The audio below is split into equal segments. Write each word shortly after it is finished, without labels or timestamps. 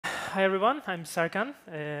Hi everyone, I'm Serkan.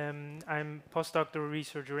 I'm postdoctoral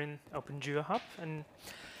researcher in OpenGeoHub, and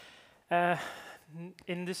uh,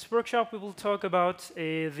 in this workshop we will talk about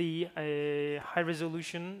the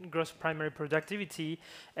high-resolution gross primary productivity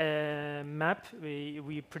map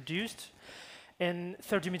we produced in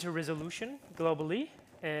 30-meter resolution globally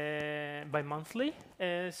bi-monthly.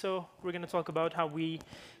 So we're going to talk about how we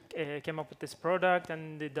came up with this product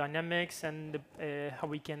and the dynamics and how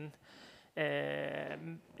we can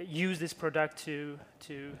use this product to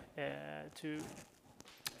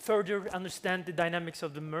further understand the dynamics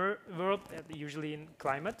of the world, usually in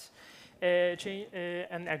climate change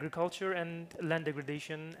and agriculture and land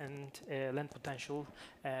degradation and land potential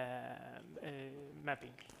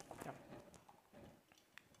mapping. Yeah.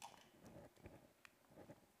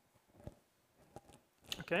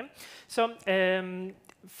 Okay, so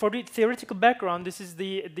for the theoretical background, this is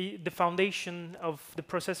the foundation of the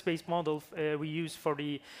process-based model we use for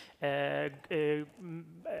the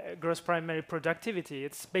gross primary productivity.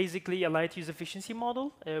 It's basically a light use efficiency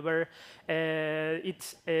model where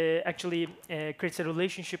it actually creates a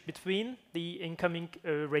relationship between the incoming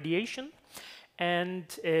radiation and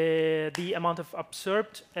the amount of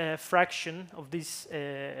absorbed fraction of this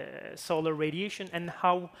solar radiation and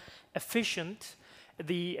how efficient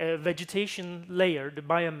the vegetation layer, the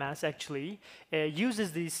biomass, actually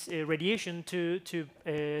uses this radiation to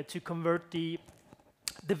convert the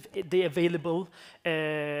available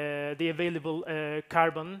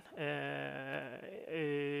carbon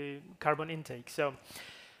intake. So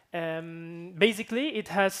basically, it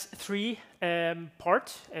has three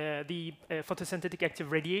parts: the photosynthetic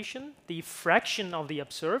active radiation, the fraction of the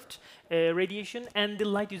observed radiation, and the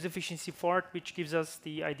light use efficiency part, which gives us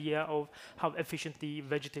the idea of how efficient the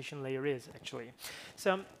vegetation layer is, actually.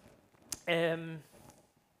 So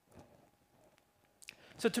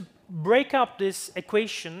to break up this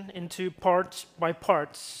equation into part by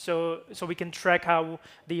parts, so we can track how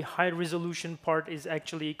the high resolution part is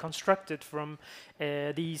actually constructed from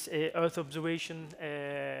these Earth observations.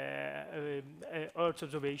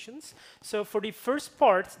 So for the first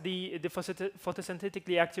part, the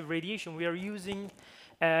photosynthetically active radiation, we are using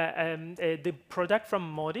the product from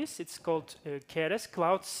MODIS. It's called CARES,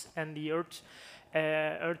 Clouds and the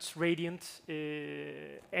Earth's radiant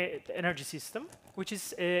energy system, which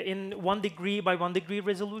is in 1 degree by 1 degree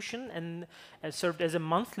resolution and served as a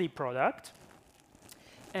monthly product.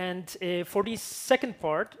 And for the second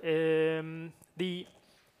part, the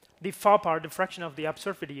far part, the fraction of the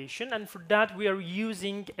absorbed radiation, and for that we are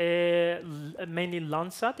using mainly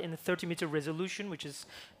Landsat in 30-meter resolution, which is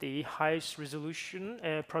the highest resolution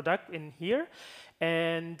product in here.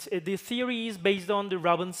 And the theory is based on the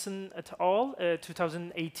Robinson et al.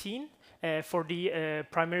 2018 for the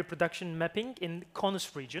primary production mapping in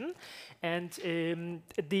Konus region. And in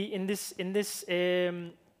this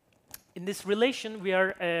relation, we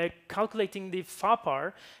are calculating the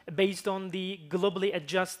FAPAR based on the globally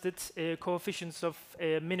adjusted coefficients of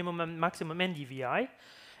minimum and maximum NDVI.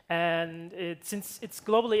 And since it's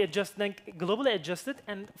globally adjusted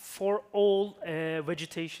and for all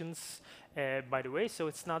vegetations, by the way, so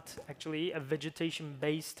it's not actually a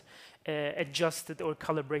vegetation-based adjusted or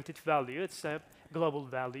calibrated value. It's a global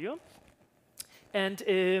value. And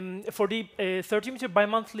for the 30-meter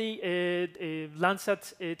bi-monthly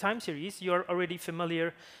Landsat time series, you are already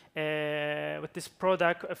familiar with this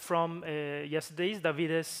product from yesterday's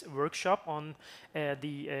Davide's workshop on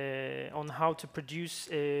how to produce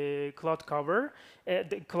cloud cover,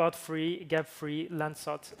 the cloud-free, gap-free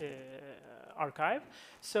Landsat archive.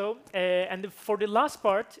 So, and for the last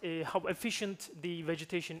part, how efficient the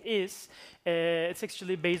vegetation is, it's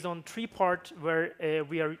actually based on three parts where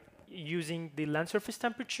we are using the land surface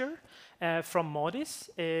temperature from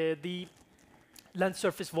MODIS, the land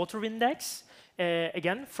surface water index,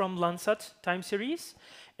 again from Landsat time series,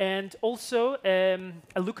 and also a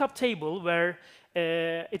lookup table where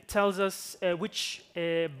it tells us which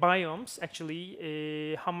biomes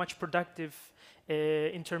actually how much productive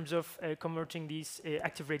in terms of converting these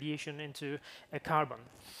active radiation into carbon.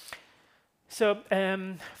 So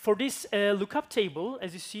for this lookup table,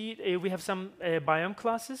 as you see, we have some biome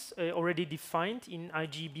classes already defined in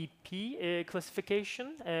IGBP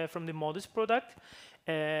classification from the MODIS product.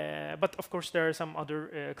 But of course, there are some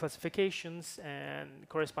other classifications and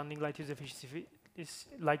corresponding light use efficiency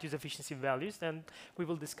values, and we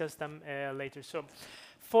will discuss them later. So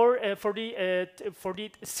for the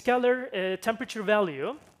scalar temperature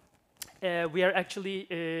value, we are actually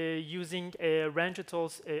using Range et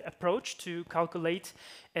al.'s approach to calculate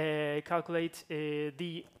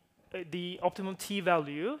the the optimum T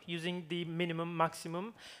value using the minimum,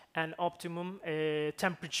 maximum, and optimum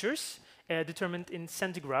temperatures determined in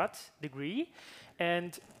centigrade degree.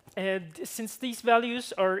 And since these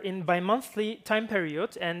values are in bi-monthly time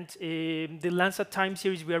period, and the Landsat time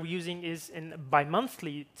series we are using is in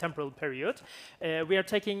bi-monthly temporal period, we are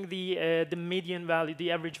taking the median value,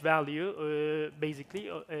 the average value, basically,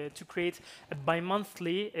 to create a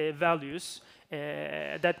bi-monthly values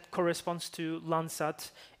that corresponds to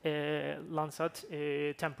Landsat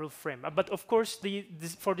temporal frame. But of course,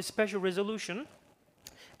 for the spatial resolution,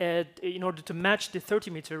 in order to match the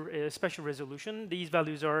 30-meter spatial resolution, these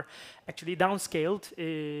values are actually downscaled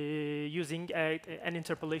using an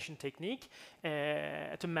interpolation technique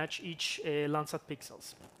to match each Landsat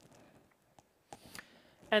pixels.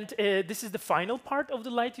 And this is the final part of the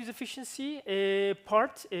light use efficiency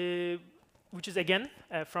part, which is again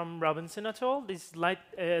from Robinson et al. This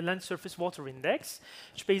land surface water index,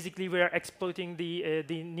 which basically we are exploiting the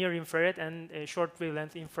near infrared and short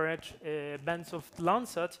wavelength infrared bands of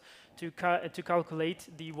Landsat to calculate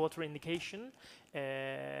the water indication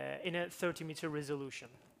in a 30-meter resolution.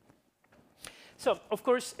 So, of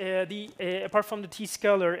course, apart from the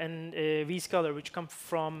T-scalar and V-scalar, which come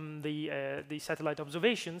from the satellite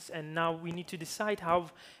observations, and now we need to decide how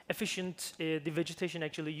efficient the vegetation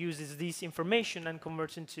actually uses this information and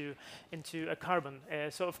converts into a carbon.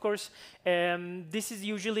 So, of course, this is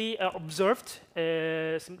usually observed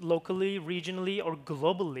locally, regionally, or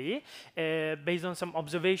globally, based on some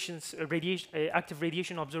observations, active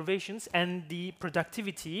radiation observations, and the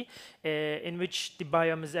productivity in which the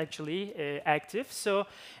biome is actually active. So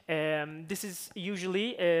this is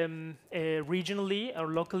usually regionally or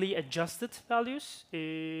locally adjusted values,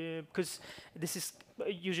 because this is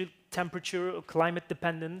usually temperature or climate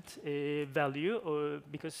dependent value,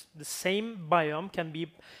 because the same biome can be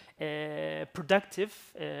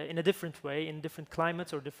productive in a different way in different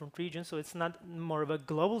climates or different regions. So it's not more of a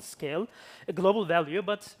global scale, a global value,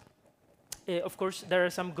 but of course, there are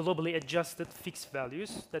some globally adjusted fixed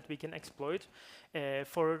values that we can exploit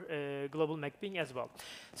for global mapping as well.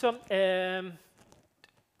 So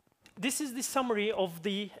this is the summary of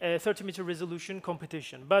the 30-meter resolution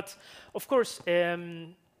competition. But of course,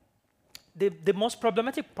 the most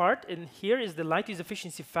problematic part in here is the light use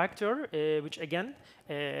efficiency factor, which again,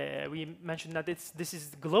 we mentioned that this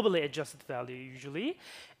is globally adjusted value usually,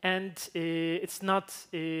 and it's not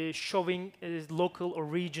showing local or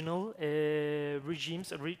regional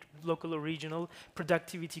regimes, local or regional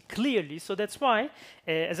productivity clearly. So that's why,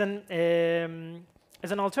 as an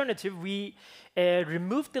alternative, we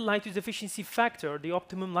removed the light use efficiency factor, the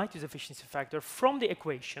optimum light use efficiency factor, from the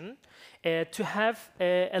equation to have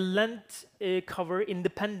a land cover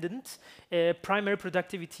independent primary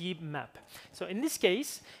productivity map. So in this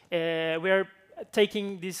case, we are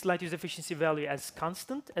taking this light use efficiency value as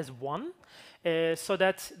constant, as 1, so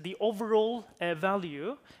that the overall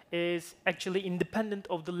value is actually independent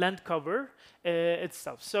of the land cover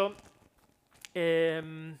itself. So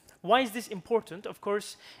why is this important? Of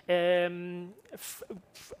course,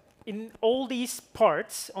 in all these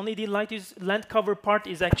parts, only the land cover part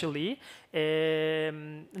is actually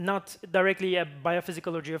not directly a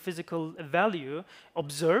biophysical or geophysical value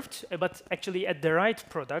observed, but actually a derived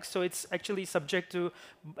product. So it's actually subject to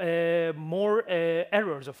more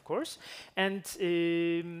errors, of course. And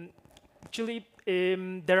actually,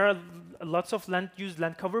 there are lots of land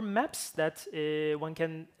cover maps that one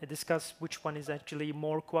can discuss which one is actually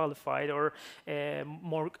more qualified or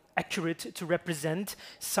more accurate to represent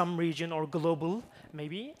some region or global,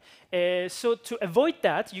 maybe. So to avoid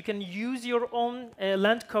that, you can use your own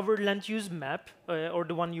land cover land use map, or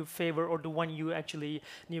the one you favor, or the one you actually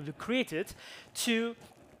newly created, to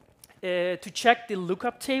check the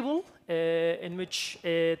lookup table, in which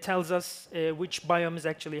tells us which biome is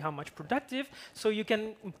actually how much productive. So you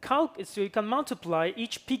can multiply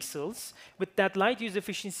each pixels with that light use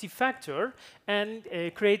efficiency factor and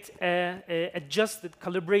create a adjusted,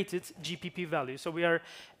 calibrated GPP value. So we are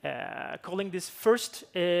calling this first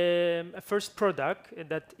product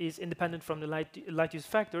that is independent from the light use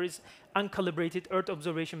factor is uncalibrated Earth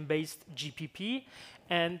observation based GPP,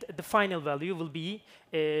 and the final value will be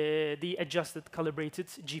the adjusted calibrated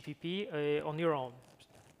GPP on your own.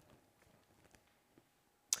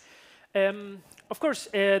 Of course,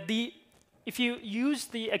 if you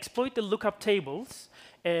exploit the lookup tables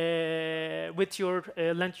with your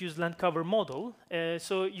land cover model,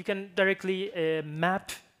 so you can directly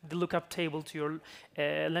map the lookup table to your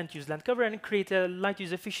land use land cover and create a light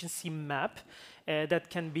use efficiency map that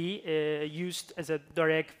can be used as a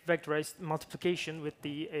direct vectorized multiplication with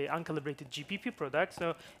the uncalibrated GPP product.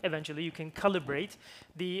 So eventually you can calibrate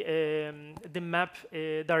the map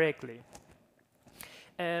directly.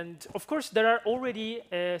 And of course, there are already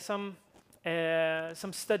some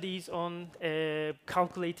studies on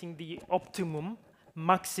calculating the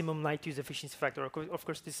maximum light use efficiency factor. Of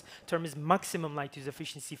course, this term is maximum light use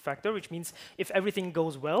efficiency factor, which means if everything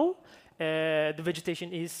goes well, the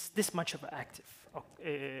vegetation is this much of active.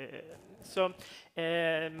 So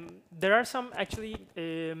there are some actually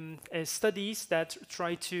studies that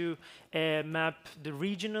try to map the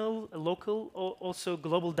regional, local, also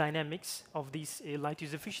global dynamics of these light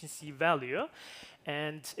use efficiency value.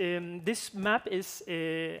 And this map is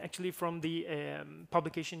actually from the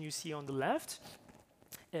publication you see on the left,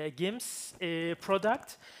 GIMS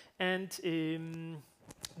product, and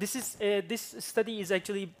this study is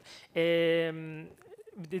actually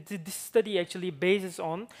this study actually bases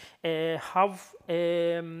on how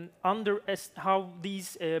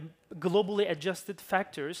these globally adjusted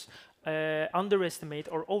factors underestimate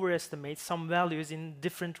or overestimate some values in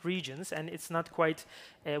different regions, and it's not quite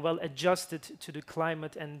well adjusted to the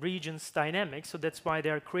climate and regions dynamics. So that's why they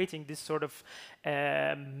are creating this sort of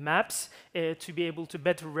maps to be able to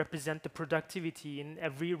better represent the productivity in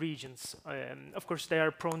every regions. Of course, they are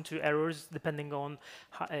prone to errors depending on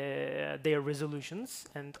their resolutions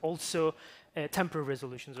and also temporal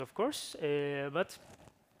resolutions, of course, but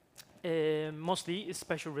mostly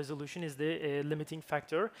spatial resolution is the limiting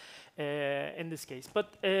factor in this case.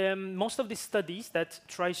 But most of the studies that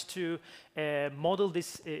tries to model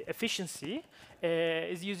this efficiency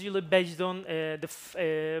is usually based on the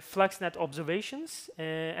FluxNet observations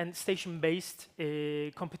and station-based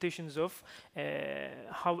computations of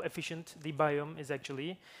how efficient the biome is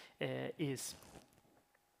actually is.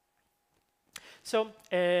 So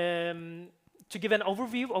to give an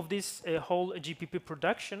overview of this whole GPP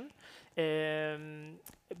production,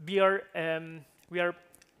 we are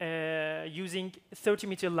using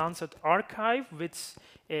 30-meter Landsat archive with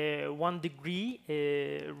 1 degree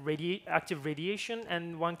active radiation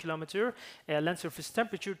and 1 kilometer land surface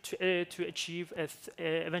temperature to achieve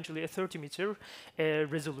eventually a 30-meter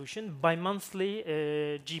resolution bi-monthly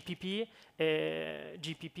GPP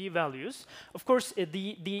values. Of course,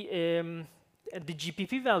 the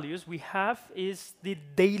GPP values we have is the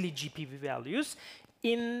daily GPP values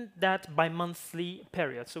in that bi-monthly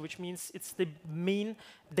period. So which means it's the mean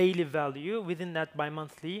daily value within that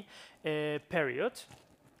bi-monthly period.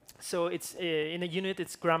 So it's in a unit,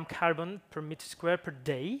 it's gram carbon per meter square per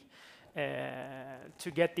day.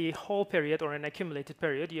 To get the whole period or an accumulated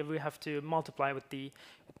period, we have to multiply with the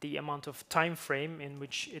amount of time frame in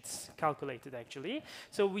which it's calculated actually.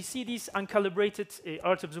 So we see these uncalibrated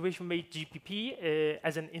Earth observation-based GPP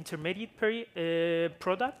as an intermediate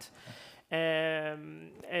product.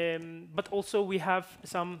 But also we have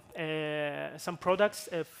some products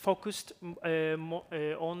focused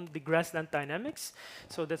on the grassland dynamics.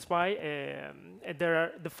 So that's why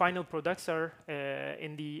the final products are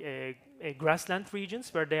in the grassland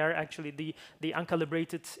regions, where they are actually the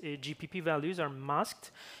uncalibrated GPP values are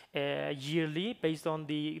masked yearly based on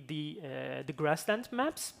the grassland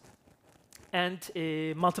maps, and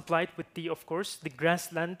multiplied with of course the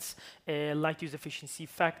grassland light use efficiency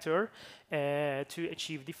factor to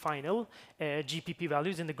achieve the final GPP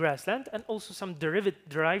values in the grassland, and also some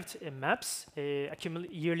derived maps,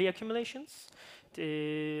 yearly accumulations,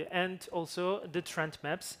 and also the trend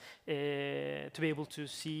maps to be able to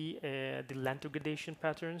see the land degradation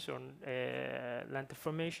patterns on land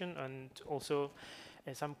deformation, and also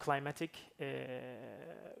some climatic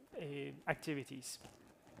activities.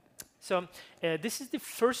 So this is the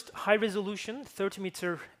first high-resolution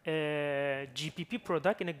 30-meter GPP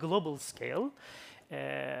product in a global scale.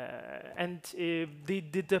 And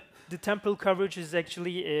the temporal coverage is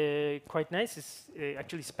actually quite nice. It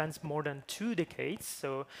actually spans more than 2 decades.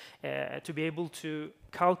 So to be able to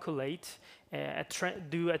calculate,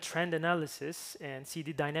 do a trend analysis and see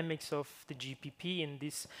the dynamics of the GPP in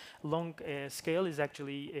this long scale is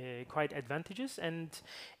actually quite advantageous. And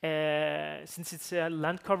since it's a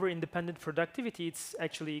land cover independent productivity, it's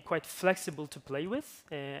actually quite flexible to play with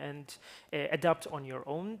and adapt on your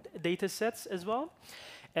own data sets as well.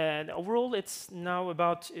 And overall, it's now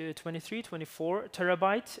about 24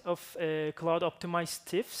 terabyte of cloud optimized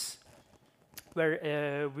TIFFs,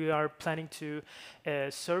 where we are planning to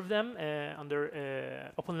serve them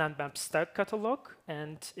under Open Land Map Stack Catalog,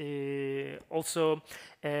 and also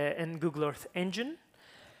in Google Earth Engine,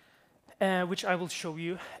 which I will show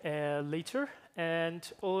you later.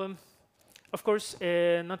 And of course,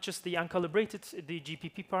 not just the uncalibrated, the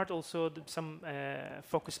GPP part, also some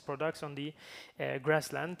focused products on the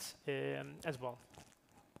grassland as well.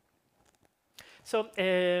 So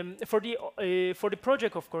for the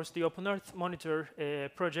project, of course, the Open Earth Monitor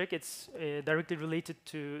project, it's directly related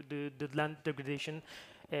to the land degradation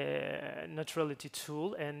neutrality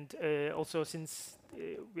tool, and also since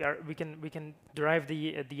we can derive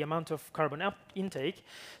the amount of carbon intake,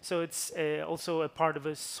 so it's also a part of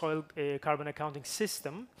a soil carbon accounting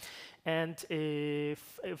system, and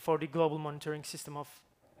for the global monitoring system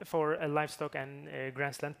for livestock and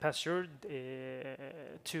grassland pasture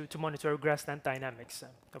to monitor grassland dynamics,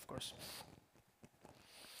 of course.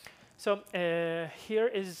 So here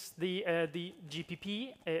is the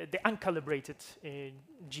GPP, the uncalibrated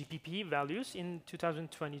GPP values in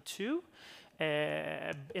 2022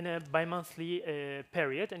 in a bi-monthly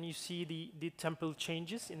period, and you see the temporal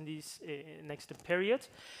changes in this next period,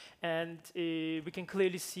 and we can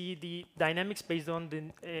clearly see the dynamics based on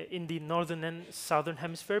the in the northern and southern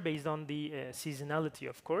hemisphere based on the seasonality,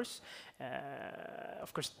 of course.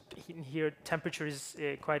 In here temperature is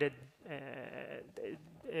quite a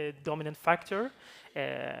dominant factor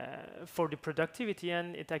for the productivity,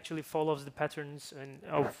 and it actually follows the patterns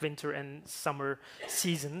of winter and summer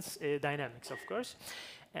seasons dynamics, of course.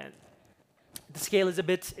 And the scale is a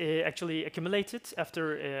bit actually accumulated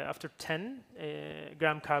after 10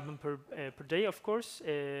 gram carbon per day, of course,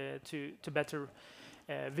 to better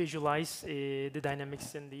visualize the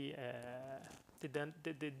dynamics in the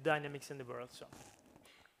dynamics in the world. So.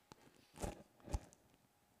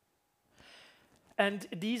 And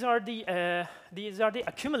these are the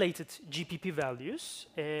accumulated GPP values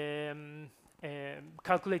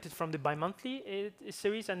calculated from the bi-monthly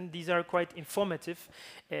series, and these are quite informative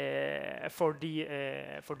for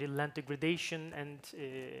the land degradation and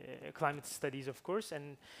climate studies, of course.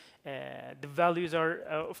 And the values are,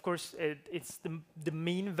 of course, it's the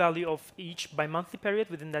mean value of each bi-monthly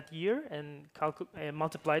period within that year, and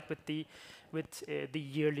multiplied with the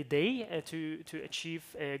yearly day to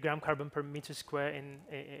achieve gram carbon per meter square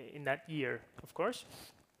in that year, of course.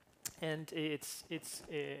 And it's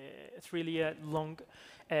really a long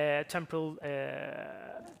temporal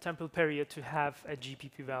period to have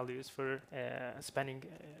GPP values for spanning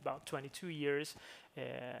about 22 years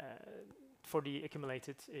for the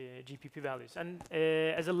accumulated GPP values. And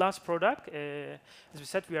as a last product, as we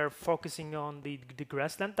said, we are focusing on the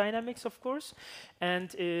grassland dynamics, of course,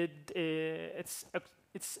 and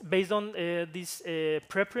it's based on this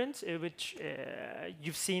preprint, which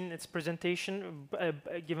you've seen its presentation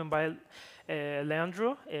given by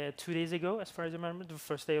Leandro 2 days ago, as far as I remember, the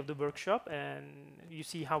first day of the workshop, and you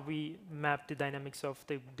see how we map the dynamics of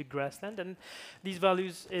the grassland. And these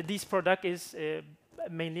values, this product is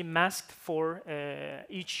mainly masked for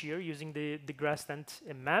each year using the grassland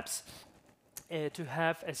maps. To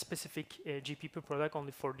have a specific GPP product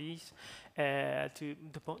only for these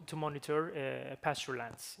to monitor pasture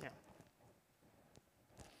lands. Yeah.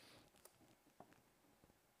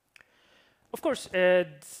 Of course,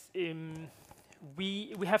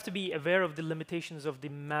 we have to be aware of the limitations of the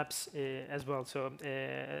maps as well. So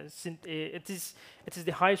since it is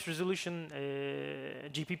the highest resolution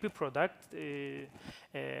GPP product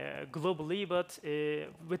globally, but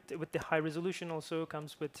with the high resolution also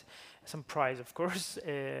comes with some price, of course.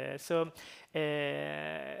 So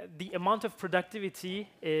the amount of productivity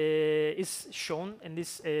is shown in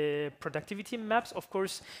this productivity maps. Of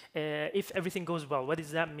course, if everything goes well, what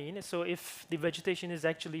does that mean? So if the vegetation is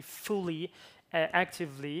actually fully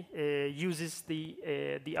actively uses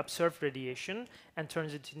the observed radiation and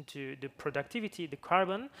turns it into the productivity, the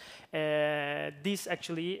carbon, this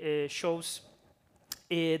actually shows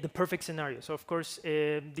the perfect scenario. So of course,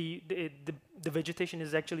 the vegetation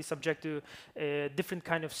is actually subject to different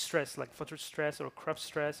kind of stress, like photo stress or crop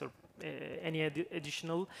stress or any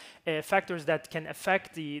additional factors that can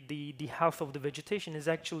affect the health of the vegetation is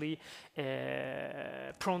actually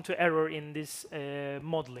prone to error in this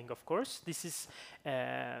modeling, of course. This is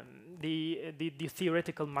the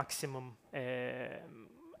theoretical maximum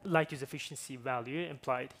light use efficiency value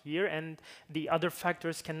implied here, and the other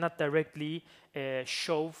factors cannot directly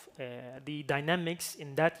show the dynamics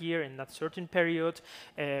in that year, in that certain period,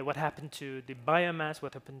 what happened to the biomass,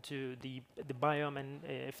 what happened to the biome, and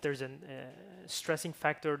if there's a stressing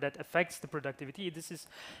factor that affects the productivity. This is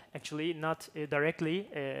actually not directly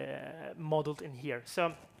modeled in here.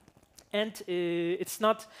 So And it's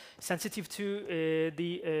not sensitive to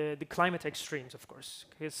the climate extremes, of course,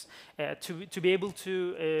 because to be able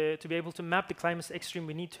to map the climate extreme,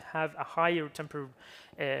 we need to have a higher temporal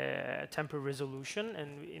resolution,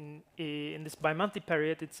 and in this bi-monthly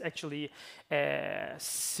period, it's actually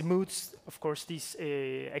smooths, of course, these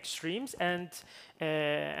extremes and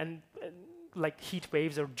like heat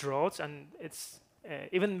waves or droughts, and it's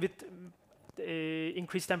even with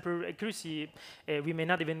increased temporal accuracy, we may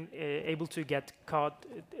not even able to get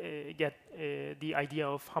the idea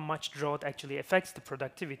of how much drought actually affects the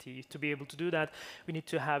productivity. To be able to do that, we need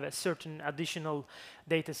to have a certain additional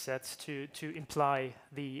data sets to imply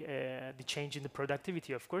the change in the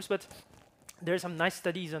productivity, of course. But there are some nice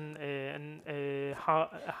studies on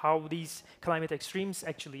how these climate extremes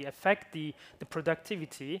actually affect the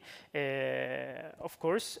productivity, of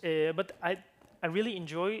course. But I really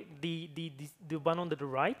enjoy the one on the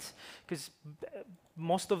right, because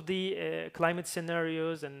most of the climate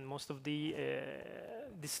scenarios and most of the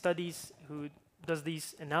studies who does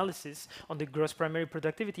these analysis on the gross primary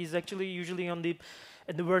productivity is actually usually on the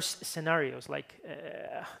worst scenarios, like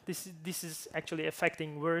this is actually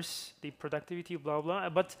affecting worse the productivity, blah blah.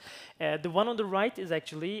 But the one on the right is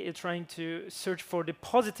actually trying to search for the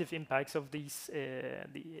positive impacts of these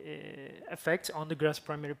effects on the gross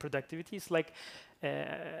primary productivity. It's like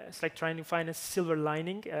trying to find a silver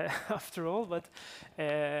lining after all. But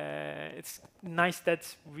it's nice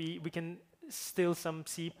that we can still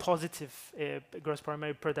see positive gross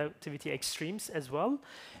primary productivity extremes as well,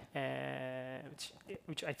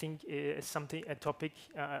 which I think is a topic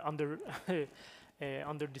under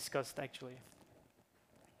discussed actually.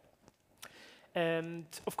 And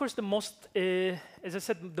of course, the most, as I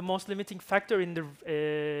said, the most limiting factor in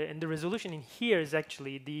the resolution in here is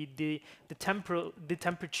actually the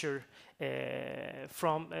temperature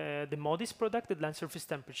from the MODIS product, the land surface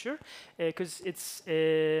temperature, because it's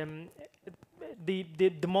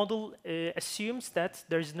the model assumes that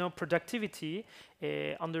there is no productivity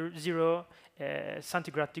under 0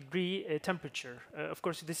 centigrade degree temperature. Of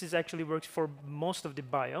course, this is actually works for most of the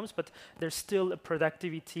biomes, but there's still a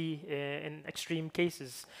productivity in extreme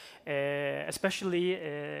cases, especially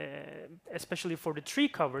for the tree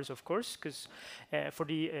covers, of course, because for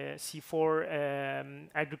the C4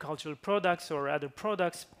 agricultural products or other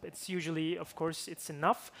products, it's usually, of course, it's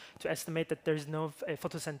enough to estimate that there's no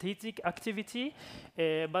photosynthetic activity,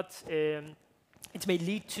 but it may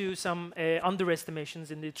lead to some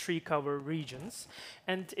underestimations in the tree cover regions.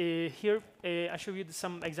 And here I show you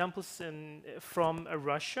some examples from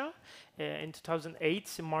Russia in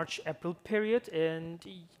 2008, March-April period. And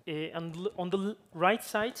on the right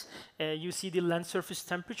side, you see the land surface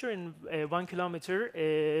temperature in 1 kilometer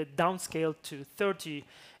downscaled to 30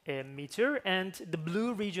 meter, and the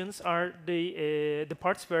blue regions are the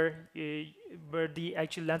parts where the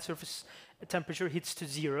actual land surface temperature hits to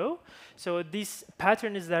 0. So this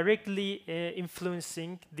pattern is directly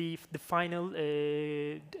influencing the final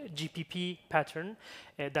GPP pattern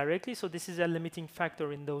directly. So this is a limiting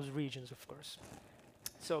factor in those regions, of course.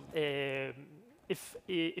 So if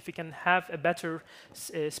we can have a better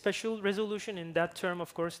spatial resolution in that term,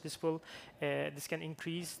 of course, this can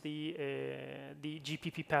increase the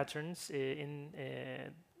GPP patterns in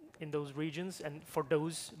those regions and for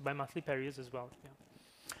those bi-monthly periods as well. Yeah.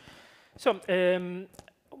 So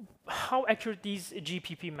how accurate these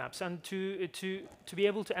GPP maps? And to be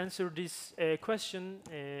able to answer this question,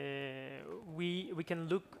 we can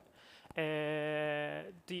look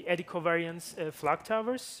the eddy covariance flag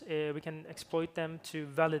towers. We can exploit them to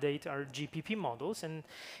validate our GPP models, and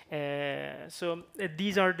so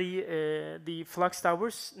these are the flux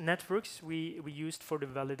towers networks we used for the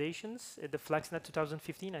validations. The FluxNet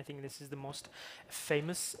 2015, I think this is the most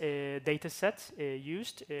famous data set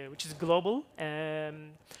used, which is global. They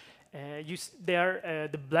are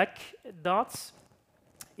the black dots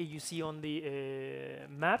you see on the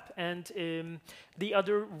map, and the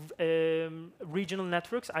other regional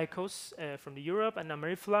networks, ICOS from the Europe, and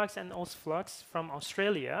Ameriflux and OSFlux from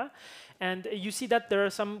Australia. And you see that there are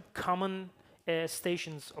some common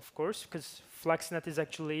stations, of course, because FluxNet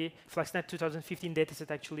 2015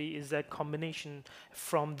 dataset actually is a combination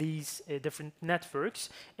from these different networks.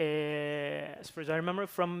 As far as I remember,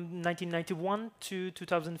 from 1991 to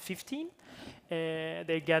 2015,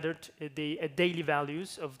 they gathered the daily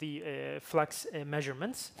values of the flux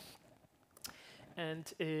measurements.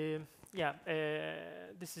 And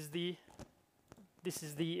this is the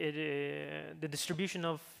distribution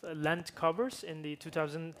of land covers in the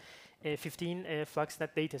 2015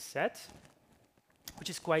 FluxNet data set, which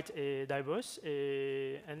is quite diverse.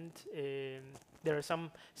 And there are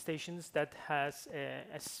some stations that has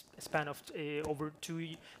a span of over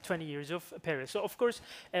 20 years of period. So of course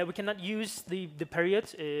we cannot use the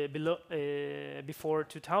period before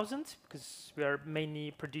 2000 because we are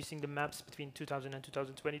mainly producing the maps between 2000 and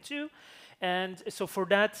 2022. And so for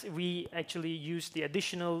that, we actually use the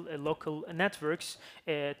additional local networks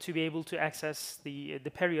to be able to access the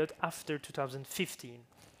period after 2015.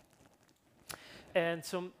 And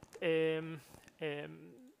so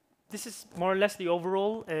this is more or less the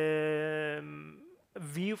overall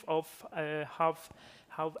view of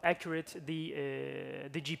how accurate the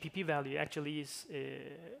GPP value actually is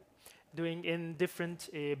doing in different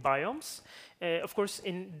biomes. Of course,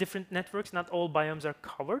 in different networks, not all biomes are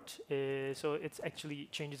covered, so it actually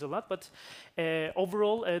changes a lot. But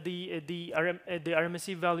overall, the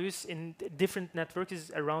RMSE values in different networks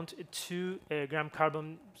is around 2 gram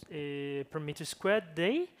carbon per meter squared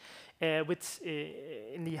day. With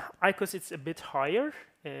in the ICOS, it's a bit higher,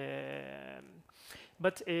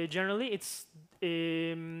 but generally, it's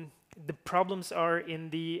the problems are in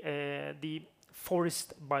the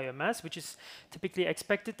forest biomass, which is typically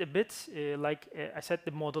expected a bit, like I said,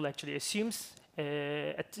 the model actually assumes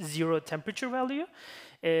at 0 temperature value,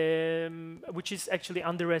 which is actually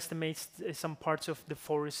underestimates some parts of the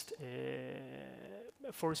forest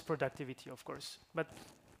productivity, of course. But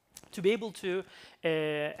to be able to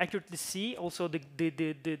accurately see also the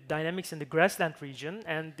dynamics in the grassland region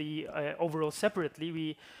and the overall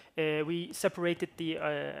separately, we separated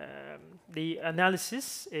the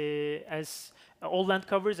analysis as all land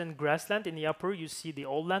covers and grassland. In the upper, you see the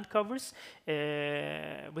all land covers,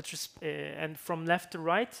 and from left to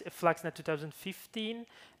right, Fluxnet 2015,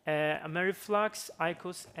 Ameriflux,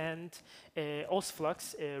 ICOS, and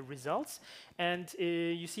OSFlux results. And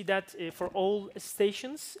you see that for all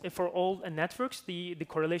stations, for all networks, the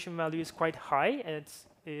correlation value is quite high. And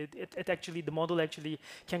it actually, the model actually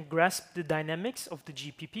can grasp the dynamics of the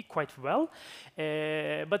GPP quite well.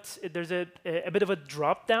 But there's a bit of a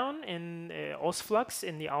drop down in OSFlux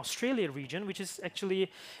in the Australia region, which is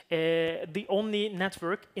actually the only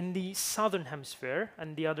network in the southern hemisphere,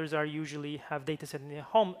 and the others are usually have data set in the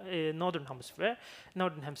northern hemisphere.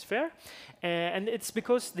 And it's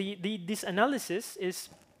because this analysis is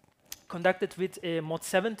conducted with a mod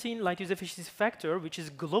 17 light use efficiency factor, which is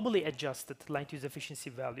globally adjusted light use efficiency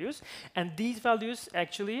values. And these values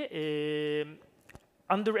actually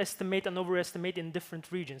underestimate and overestimate in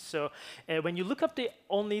different regions. So when you look up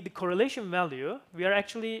only the correlation value, we are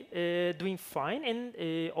actually doing fine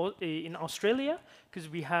in Australia, because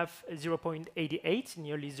we have 0.88,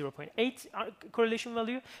 nearly 0.8 correlation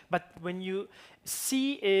value. But when you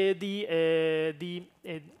see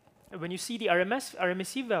when you see the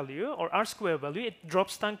RMSE value or R-square value, it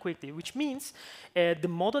drops down quickly, which means the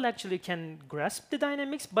model actually can grasp the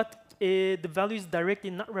dynamics, but the value is directly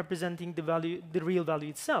not representing the real value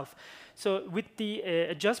itself. So with the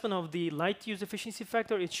adjustment of the light use efficiency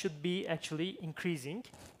factor, it should be actually increasing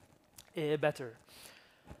better.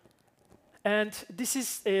 And this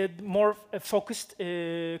is a more focused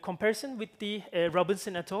comparison with the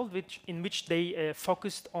Robinson et al., in which they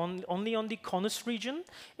focused only on the CONUS region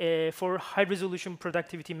for high-resolution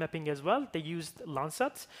productivity mapping as well. They used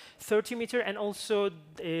Landsat 30 meter and also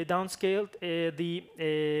downscaled the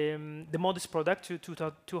MODIS product to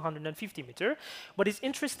 250 meter. What is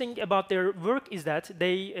interesting about their work is that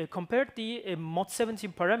they compared the mod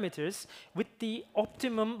 17 parameters with the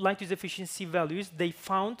optimum light use efficiency values they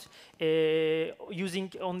found using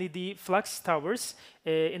only the flux towers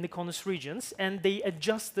in the CONUS regions, and they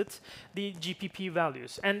adjusted the GPP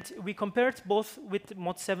values. And we compared both with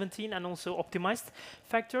mod 17 and also optimized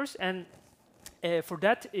factors. And for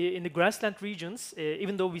that, in the grassland regions,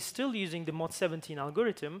 even though we're still using the mod 17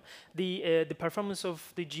 algorithm, the performance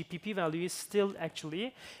of the GPP value is still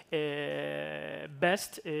actually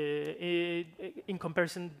best in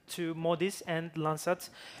comparison to MODIS and Landsat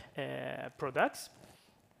products.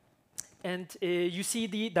 And you see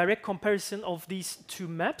the direct comparison of these two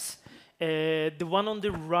maps. The one on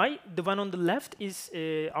the right, the one on the left is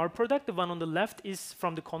our product. The one on the left is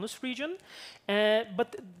from the CONUS region.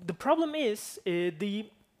 But the problem is the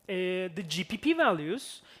GPP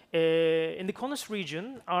values in the CONUS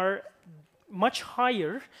region are much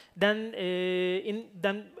higher than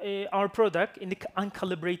our product in the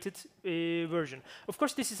uncalibrated version. Of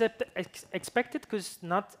course, this is expected because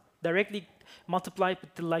not directly multiplied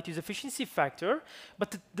with the light use efficiency factor,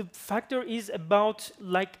 but the factor is about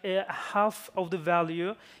like half of the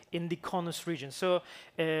value in the conus region. So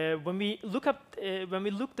when we look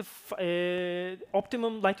the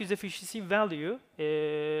optimum light use efficiency value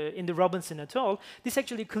in the Robinson et al., this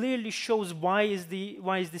actually clearly shows why is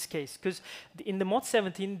this case, because in the mod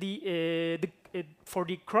 17 for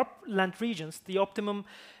the cropland regions the optimum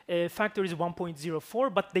factor is 1.04,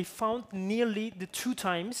 but they found nearly the 2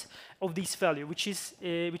 times of this value, which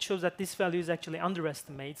shows that this value is actually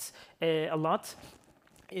underestimates a lot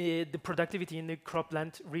the productivity in the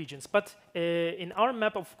cropland regions. But in our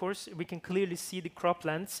map, of course, we can clearly see the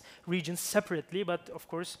croplands regions separately, but of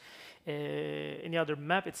course in the other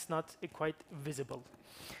map it's not quite visible.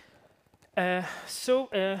 So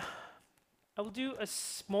I will do a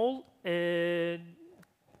small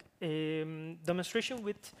demonstration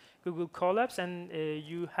with Google Colabs, and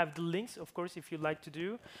you have the links, of course, if you'd like to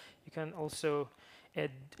do. You can also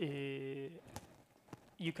add,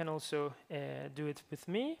 do it with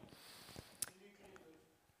me.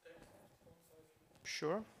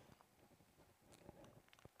 Sure.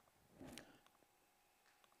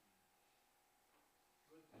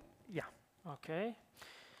 Yeah. Okay.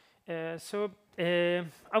 So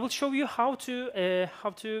I will show you how to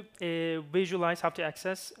visualize, how to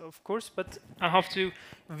access, of course, but I have to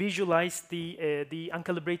visualize the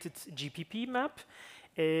uncalibrated GPP map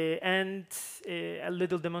and a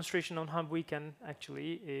little demonstration on how we can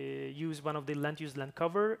actually use one of the land use land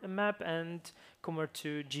cover map and convert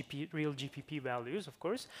to real GPP values, of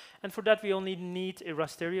course. And for that, we only need a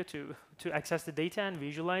rasteria to access the data and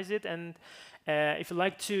visualize it. And if you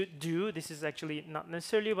like to do, this is actually not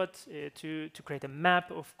necessarily, but to create a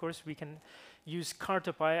map, of course, we can use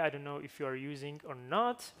Cartopy. I don't know if you are using or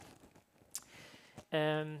not.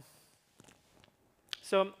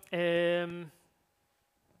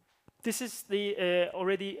 This is the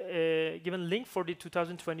already given link for the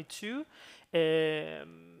 2022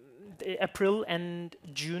 the April and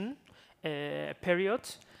June period.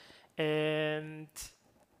 And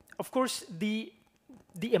of course, the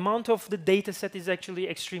amount of the data set is actually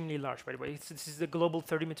extremely large, by the way. This is the global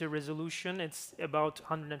 30-meter resolution. It's about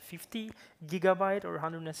 150 gigabyte or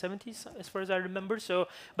 170, as far as I remember. So,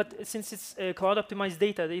 but since it's cloud-optimized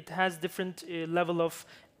data, it has different level of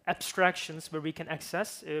abstractions where we can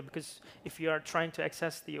access, because if you are trying to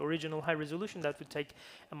access the original high resolution, that would take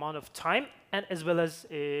amount of time, and as well as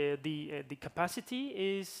the capacity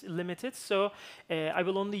is limited. So I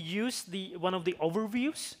will only use one of the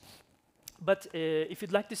overviews. But if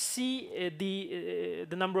you'd like to see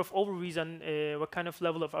the number of overviews and what kind of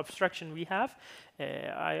level of abstraction we have,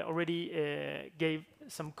 I already gave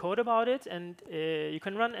some code about it, and you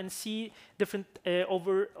can run and see different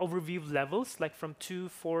overview levels, like from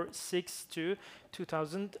 246 to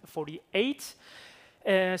 2048.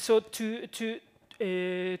 So to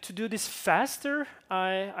do this faster,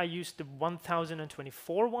 I used the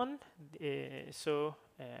 1024 one.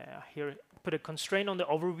 Here put a constraint on the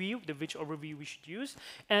overview, which overview we should use.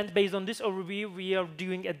 And based on this overview, we are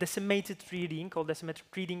doing a decimated reading called decimated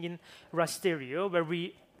reading in rasterio, where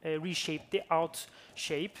we reshape the out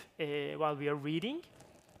shape while we are reading.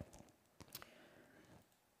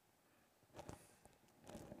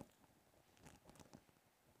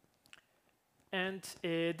 And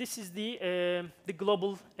this is the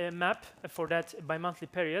global map for that bi-monthly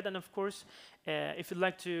period. And of course, if you'd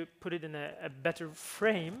like to put it in a better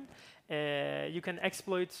frame, you can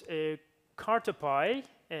exploit Cartopy,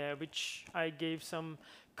 which I gave some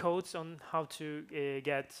codes on how to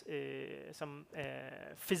get some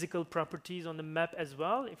physical properties on the map as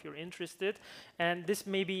well, if you're interested. And this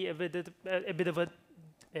may be a bit of a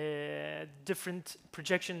different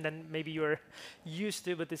projection than maybe you're used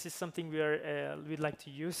to, but this is something we'd like to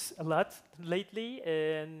use a lot lately.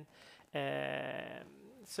 And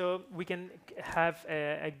so we can have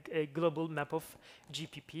a global map of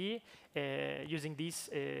GPP using this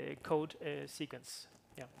code sequence.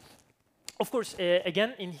 Yeah. Of course,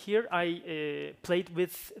 again, in here I played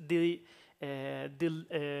with the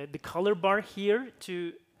color bar here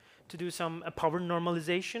to do some power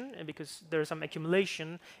normalization, because there is some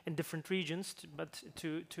accumulation in different regions, but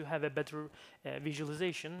to have a better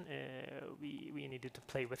visualization, we needed to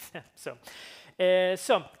play with them.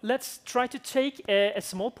 So let's try to take a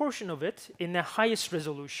small portion of it in the highest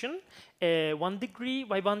resolution, 1 degree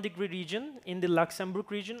by 1 degree region in the Laxenburg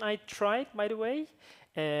region. I tried, by the way.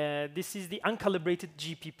 This is the uncalibrated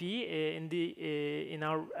GPP in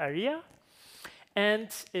our area, and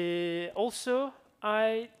also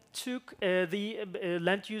I took the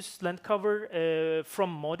land use land cover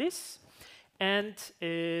from Modis, And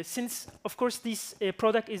since, of course, this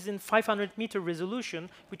product is in 500-meter resolution,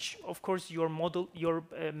 which, of course, your model, your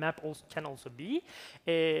map also can also be,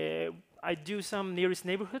 I do some nearest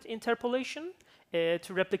neighborhood interpolation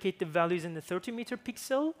to replicate the values in the 30-meter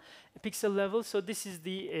pixel level. So this is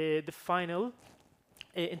the final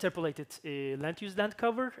interpolated land use land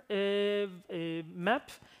cover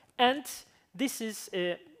map, and this is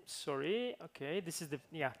sorry. Okay, this is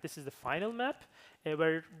the final map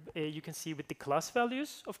where you can see with the class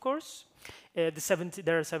values, of course.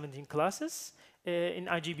 There are 17 classes in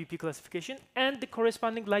IGBP classification, and the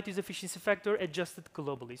corresponding light use efficiency factor adjusted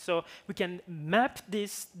globally. So we can map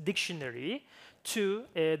this dictionary to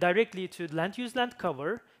directly to land use land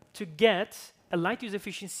cover to get a light use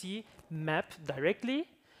efficiency map directly,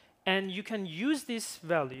 and you can use this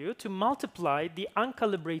value to multiply the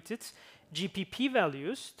uncalibrated GPP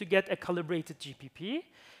values to get a calibrated GPP,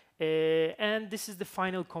 and this is the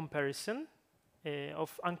final comparison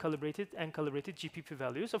of uncalibrated and calibrated GPP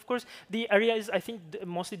values. Of course, the area is, I think,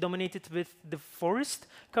 mostly dominated with the forest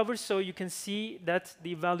cover, so you can see that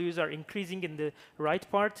the values are increasing in the right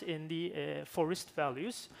part in the forest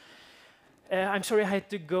values. I'm sorry I had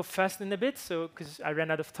to go fast in a bit, so because I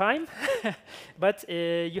ran out of time. But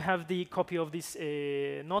you have the copy of this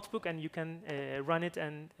notebook, and you can run it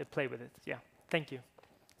and play with it. Yeah, thank you.